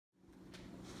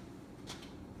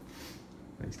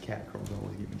these cat calls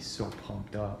always get me so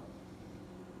pumped up.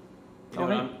 You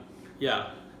know, hey.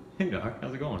 Yeah. Hey, Doc,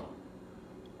 how's it going?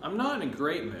 I'm not in a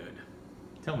great mood.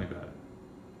 Tell me about it.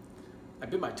 I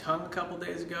bit my tongue a couple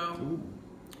days ago. Ooh.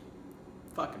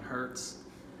 Fucking hurts.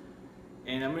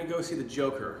 And I'm gonna go see the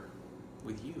Joker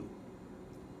with you.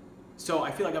 So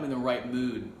I feel like I'm in the right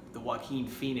mood. The Joaquin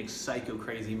Phoenix psycho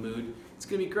crazy mood. It's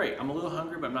gonna be great. I'm a little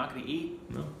hungry, but I'm not gonna eat.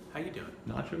 No. How you doing?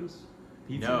 Nachos?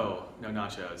 Pizza? No, no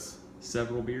nachos.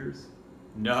 Several beers?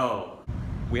 No.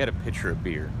 We had a pitcher of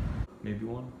beer. Maybe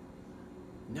one?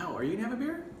 No, are you gonna have a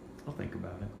beer? I'll think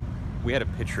about it. We had a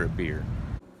pitcher of beer.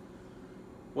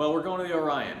 Well, we're going to the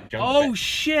Orion. Oh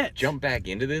shit! Jump back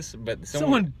into this, but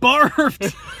Someone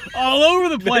barfed all over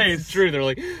the place. It's true. They're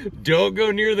like, don't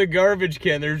go near the garbage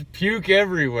can. There's puke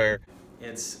everywhere.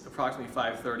 It's approximately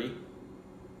 5:30.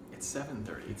 It's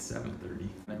 7:30. It's 7:30.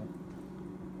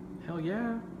 Hell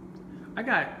yeah! I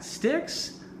got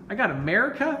Styx, I got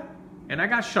America, and I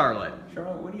got Charlotte.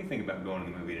 Charlotte, what do you think about going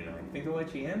to the movie tonight? Think they'll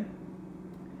let you in?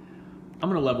 I'm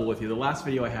gonna level with you. The last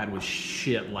video I had was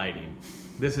shit lighting.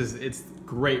 It's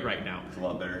great right now. It's a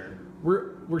lot better.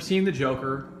 We're seeing the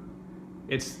Joker.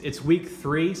 It's week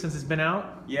 3 since it's been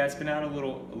out. Yeah, it's been out a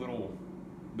little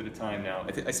bit of time now.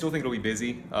 I still think it'll be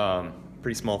busy.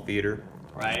 Pretty small theater.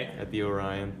 Right. At the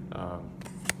Orion.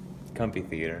 Comfy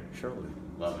theater. Charlotte,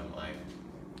 loving life.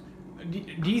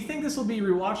 Do you think this will be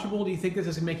rewatchable? Do you think this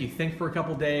is gonna make you think for a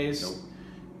couple days? Nope.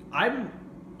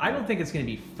 I don't think it's gonna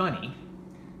be funny.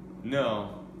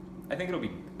 No, I think it'll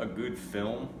be a good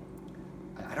film.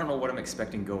 I don't know what I'm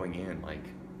expecting going in.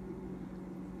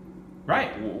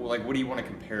 Right. Like, what do you want to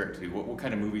compare it to? What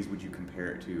kind of movies would you compare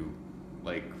it to,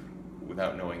 like,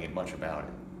 without knowing it much about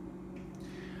it?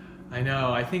 I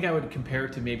know. I think I would compare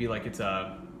it to maybe like it's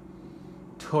a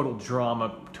total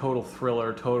drama, total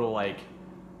thriller, total like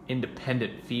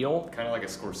independent feel. Kind of like a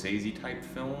Scorsese type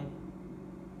film.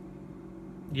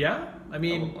 Yeah. I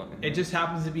mean, it just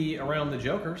happens to be around the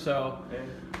Joker, so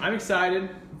I'm excited.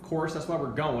 Of course, that's why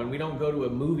we're going. We don't go to a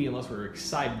movie unless we're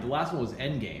excited. The last one was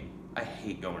Endgame. I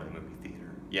hate going to the movie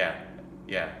theater.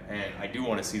 Yeah, and I do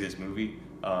want to see this movie.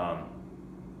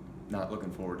 Not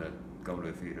looking forward to going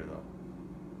to the theater though.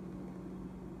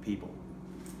 People.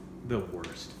 The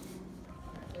worst.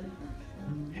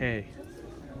 Hey,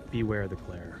 beware the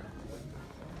glare.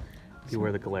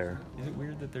 Beware the glare. Is it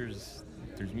weird that there's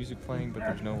music playing, but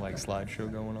there's no like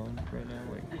slideshow going on right now?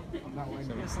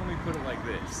 So let me put it like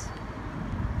this: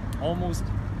 almost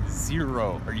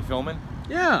zero. Are you filming?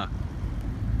 Yeah.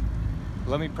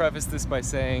 Let me preface this by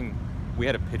saying we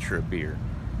had a pitcher of beer.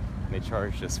 And they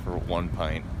charged us for 1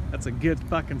 pint. That's a good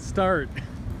fucking start.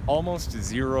 Almost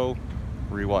zero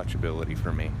rewatchability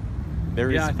for me.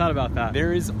 Yeah, I thought about that.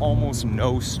 There is almost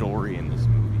no story in this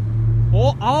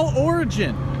movie. All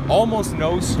origin. Almost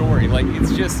no story. Like,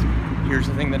 it's just, here's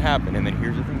the thing that happened, and then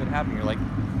here's the thing that happened. You're like,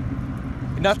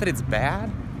 not that it's bad,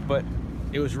 but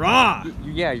it was raw.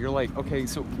 Yeah, you're like, okay,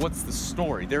 so what's the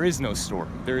story? There is no story.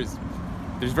 There's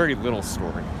very little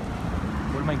story.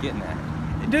 What am I getting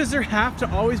at? Does there have to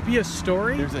always be a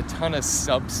story? There's a ton of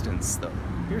substance, though.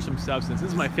 Here's some substance. This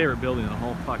is my favorite building in the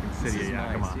whole fucking city. This is Yeah,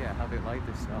 nice. come on. Yeah, how they light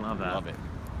this stuff. I love that. Love it.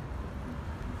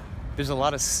 There's a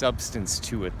lot of substance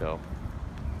to it, though,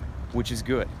 which is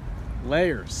good.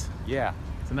 Layers. Yeah.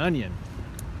 It's an onion.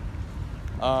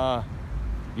 You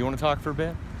want to talk for a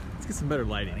bit? Let's get some better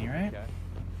lighting here, right?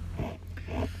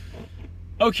 Okay.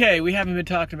 Okay, we haven't been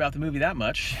talking about the movie that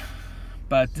much,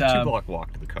 but 2-block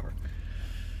walk to the car.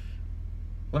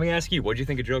 Let me ask you, what'd you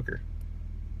think of Joker?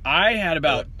 I had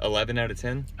about 11 out of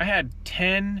 10. I had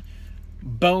 10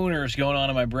 boners going on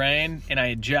in my brain, and I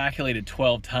ejaculated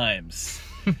 12 times.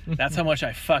 That's how much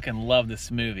I fucking love this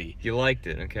movie. You liked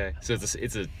it, okay? So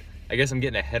it's a. I guess I'm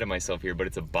getting ahead of myself here, but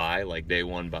it's a buy, like day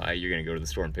one buy. You're gonna go to the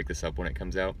store and pick this up when it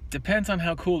comes out. Depends on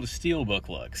how cool the steelbook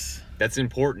looks. That's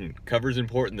important. Cover's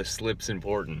important. The slip's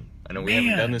important. I know we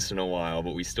haven't done this in a while,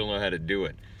 but we still know how to do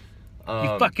it.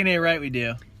 You fucking ain't right, we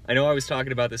do. I know I was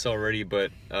talking about this already,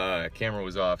 but camera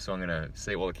was off, so I'm gonna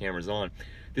say it while the camera's on.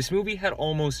 This movie had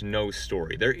almost no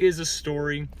story. There is a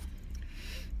story,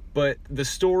 but the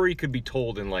story could be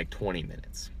told in like 20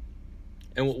 minutes.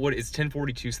 And what it's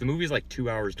 10:42, so the movie is like 2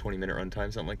 hours, 20-minute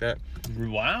runtime, something like that.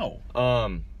 Wow.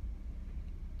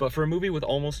 But for a movie with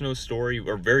almost no story,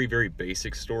 or very, very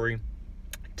basic story,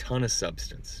 ton of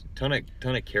substance, ton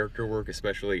of character work,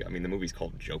 especially. I mean, the movie's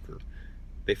called Joker.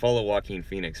 They follow Joaquin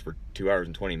Phoenix for 2 hours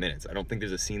and 20 minutes. I don't think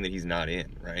there's a scene that he's not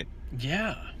in, right?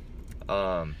 Yeah.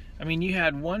 I mean, you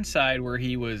had one side where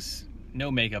he was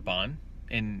no makeup on,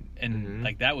 and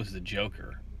like that was the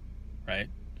Joker, right?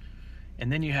 And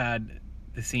then you had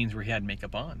the scenes where he had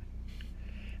makeup on.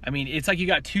 I mean, it's like you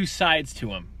got two sides to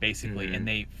him, basically, and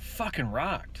they fucking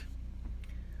rocked.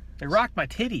 They rocked my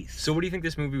titties. So what do you think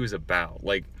this movie was about?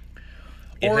 Like,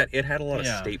 it had a lot of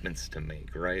statements to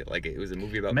make, right? Like, it was a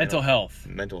movie about mental health.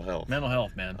 Mental health. Mental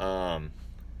health, man.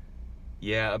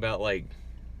 Yeah, about, like,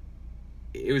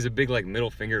 it was a big, like,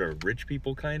 middle finger to rich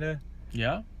people, kind of.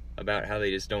 Yeah. About how they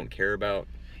just don't care about...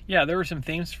 Yeah, there were some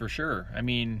themes for sure. I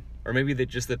mean... Or maybe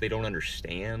just that they don't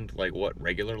understand, like, what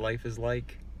regular life is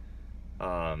like.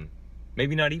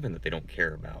 Maybe not even that they don't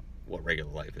care about what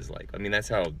regular life is like. I mean, that's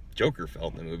how Joker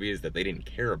felt in the movie, is that they didn't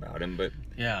care about him, but...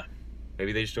 Yeah.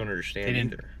 Maybe they just don't understand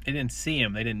either. They didn't see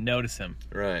him. They didn't notice him.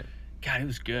 Right. God, it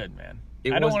was good, man.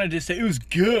 I don't want to just say it was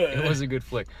good. It was a good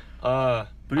flick. But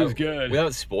it was good.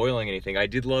 Without spoiling anything, I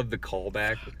did love the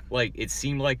callback. Like, it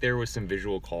seemed like there was some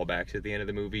visual callbacks at the end of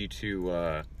the movie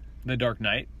to... The Dark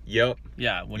Knight? Yep.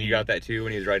 Yeah. When you got that too,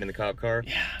 when he was riding the cop car?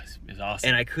 Yeah, it was awesome.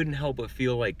 And I couldn't help but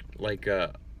feel like I'm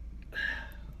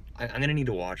going to need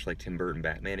to watch, like, Tim Burton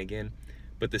Batman again.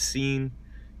 But the scene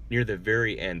near the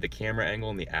very end, the camera angle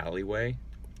in the alleyway...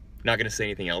 Not going to say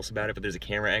anything else about it, but there's a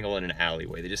camera angle in an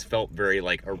alleyway. They just felt very,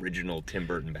 like, original Tim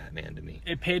Burton Batman to me.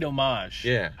 It paid homage.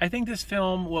 Yeah. I think this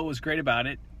film, what was great about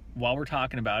it, while we're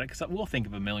talking about it, because we'll think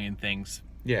of a million things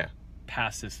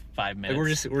past this 5 minutes.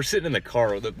 Like, we're sitting in the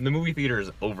car. The movie theater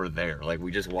is over there. Like,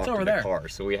 we just walked to the car,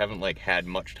 so we haven't, like, had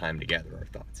much time to gather our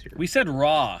thoughts here. We said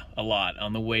raw a lot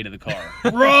on the way to the car.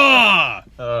 Raw!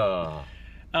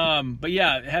 But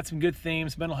yeah, it had some good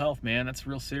themes. Mental health, man, that's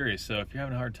real serious. So if you're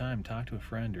having a hard time, talk to a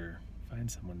friend or find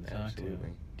someone to talk to. Do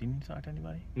you need to talk to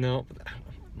anybody? No,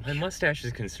 my mustache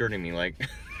is concerning me. Like,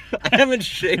 I haven't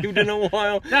shaved in a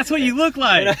while. That's what you look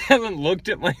like. And I haven't looked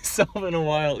at myself in a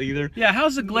while either. Yeah,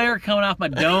 how's the glare coming off my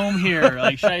dome here?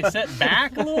 Like, should I sit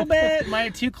back a little bit? Am I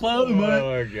too close? Oh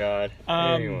my god.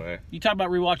 Anyway. You talk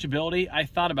about rewatchability. I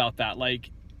thought about that. Like,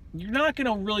 you're not going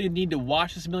to really need to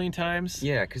watch this a million times.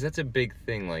 Yeah, because that's a big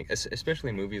thing, like,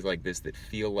 especially movies like this that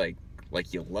feel like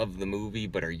you love the movie,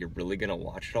 but are you really going to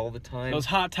watch it all the time? Those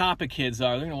Hot Topic kids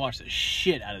they're going to watch the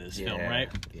shit out of this film, right?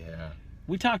 Yeah.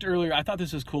 We talked earlier, I thought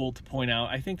this was cool to point out.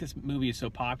 I think this movie is so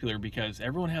popular because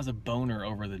everyone has a boner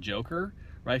over the Joker,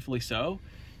 rightfully so.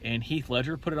 And Heath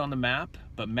Ledger put it on the map,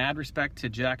 but mad respect to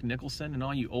Jack Nicholson and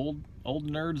all you old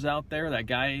nerds out there. That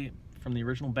guy from the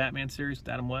original Batman series with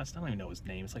Adam West. I don't even know his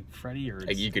name. It's like Freddy or...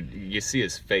 You see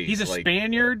his face. He's a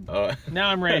Spaniard? Now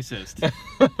I'm racist.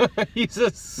 He's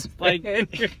a Spaniard.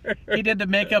 Like, he did the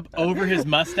makeup over his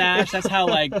mustache. That's how,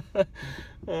 like,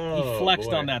 he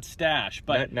flexed on that stash.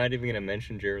 But not even going to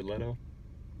mention Jared Leto?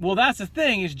 Well, that's the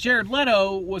thing, is Jared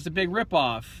Leto was a big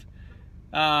ripoff.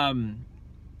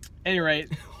 Any rate,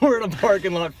 we're in a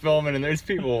parking lot filming, and there's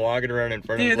people walking around in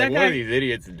front of us. Like, what are these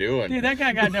idiots doing? Dude, that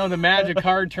guy got down with the Magic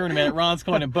Card Tournament at Ron's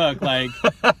Coin and Book. Like,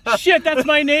 shit, that's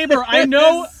my neighbor. I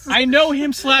know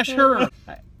him / her.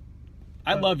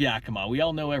 I love Yakima. We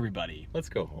all know everybody. Let's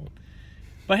go home.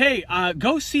 But hey,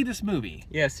 go see this movie.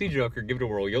 Yeah, see Joker. Give it a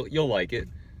whirl. You'll like it.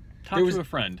 Talk to a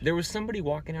friend. There was somebody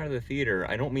walking out of the theater.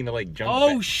 I don't mean to, like,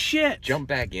 jump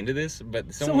back into this,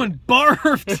 but someone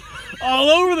barfed all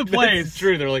over the place. It's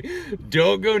true. They're like,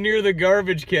 don't go near the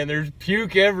garbage can. There's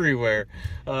puke everywhere.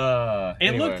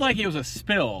 It looked like it was a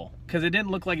spill because it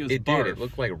didn't look like it was barf. It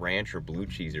looked like ranch or blue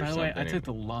cheese or something. By the way, I took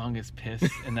the longest piss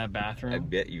in that bathroom. I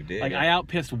bet you did. Like, I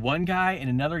outpissed one guy, and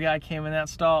another guy came in that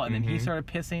stall, and then he started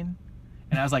pissing,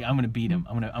 and I was like, I'm gonna beat him.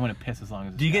 I'm gonna piss as long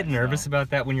as. Do you get nervous about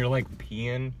that when you're, like,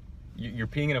 peeing? You're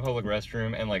peeing in a public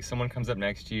restroom, and, like, someone comes up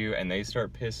next to you and they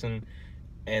start pissing,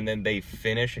 and then they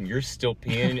finish and you're still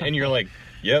peeing, and you're like,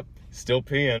 yep, still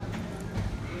peeing.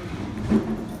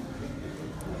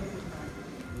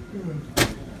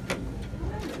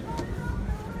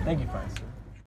 Thank you, Price.